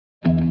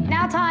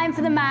time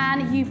for the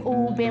man you've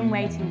all been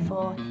waiting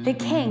for, the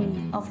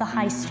king of the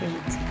high street.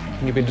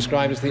 You've been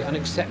described as the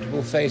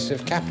unacceptable face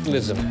of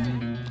capitalism.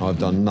 I've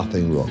done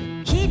nothing wrong.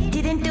 He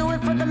didn't do it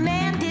for the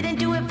man, didn't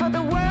do it for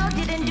the world,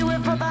 didn't do it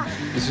for the...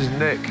 This is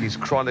Nick. He's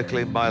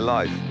chronicling my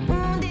life.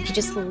 He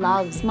just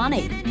loves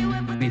money.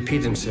 He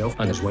paid himself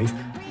and his wife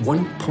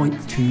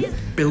 £1.2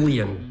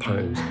 billion.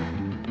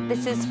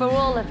 This is for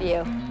all of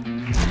you.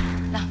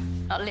 No,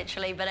 not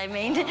literally, but I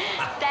mean,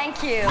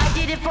 thank you. I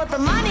did it for the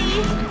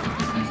money.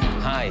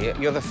 Hi,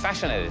 you're the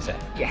fashion editor?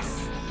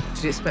 Yes.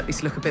 Did you expect me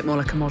to look a bit more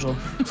like a model?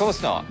 Of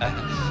course not.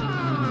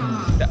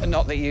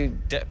 Not that you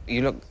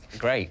look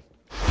great.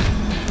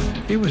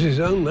 He was his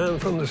own man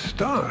from the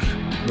start.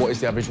 What is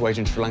the average wage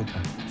in Sri Lanka?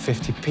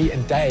 50p a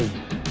day.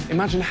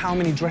 Imagine how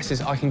many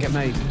dresses I can get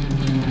made.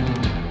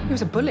 He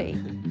was a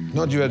bully.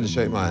 Nod your head and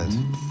shake my hand.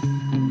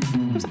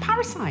 He was a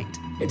parasite.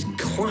 It's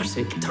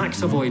classic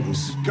tax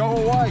avoidance. Go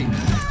away!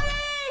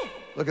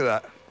 Look at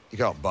that. You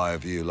can't buy a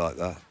view like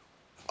that.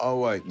 Oh,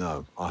 wait,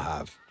 no, I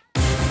have.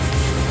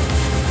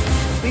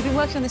 We've been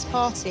working on this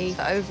party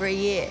for over a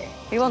year.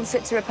 He wants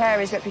it to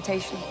repair his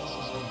reputation.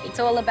 It's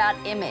all about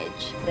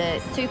image. The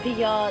super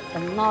yacht, the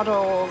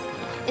models.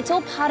 It's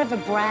all part of a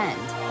brand.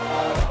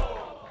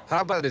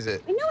 How bad is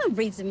it? No one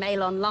reads the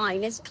mail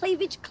online. It's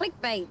cleavage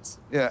clickbait.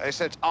 Yeah,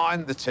 except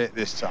I'm the tit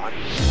this time.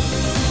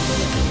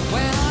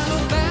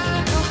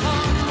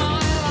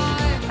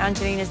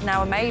 Angelina's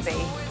now a maybe.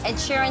 Ed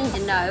Sheeran's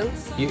a no.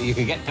 You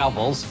could get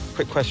doubles.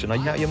 Quick question, are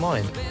you out of your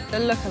mind? The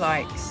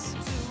lookalikes.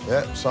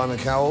 Yeah, Simon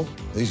Cowell.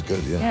 He's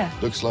good, yeah. Yeah.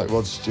 Looks like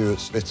Rod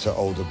Stewart's bitter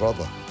older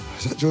brother.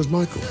 Is that George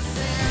Michael?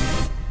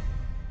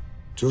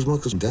 George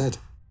Michael's dead.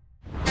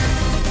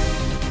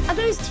 Are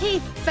those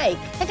teeth fake?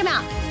 Take them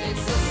out.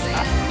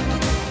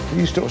 Can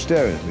you stop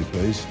staring at me,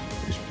 please?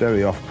 It's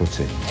very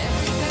off-putting.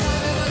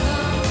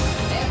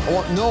 I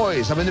want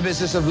noise. I'm in the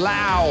business of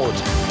loud.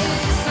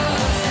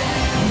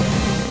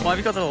 Why have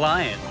you got the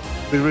lion?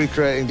 We're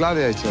recreating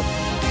Gladiator.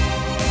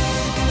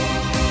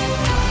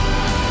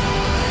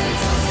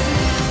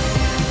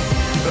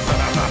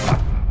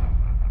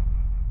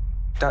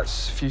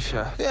 That's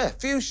fuchsia. Yeah,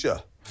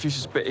 fuchsia.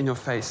 Fuchsia's a bit in your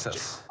face,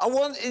 that's... I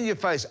want in your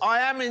face. I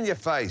am in your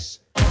face.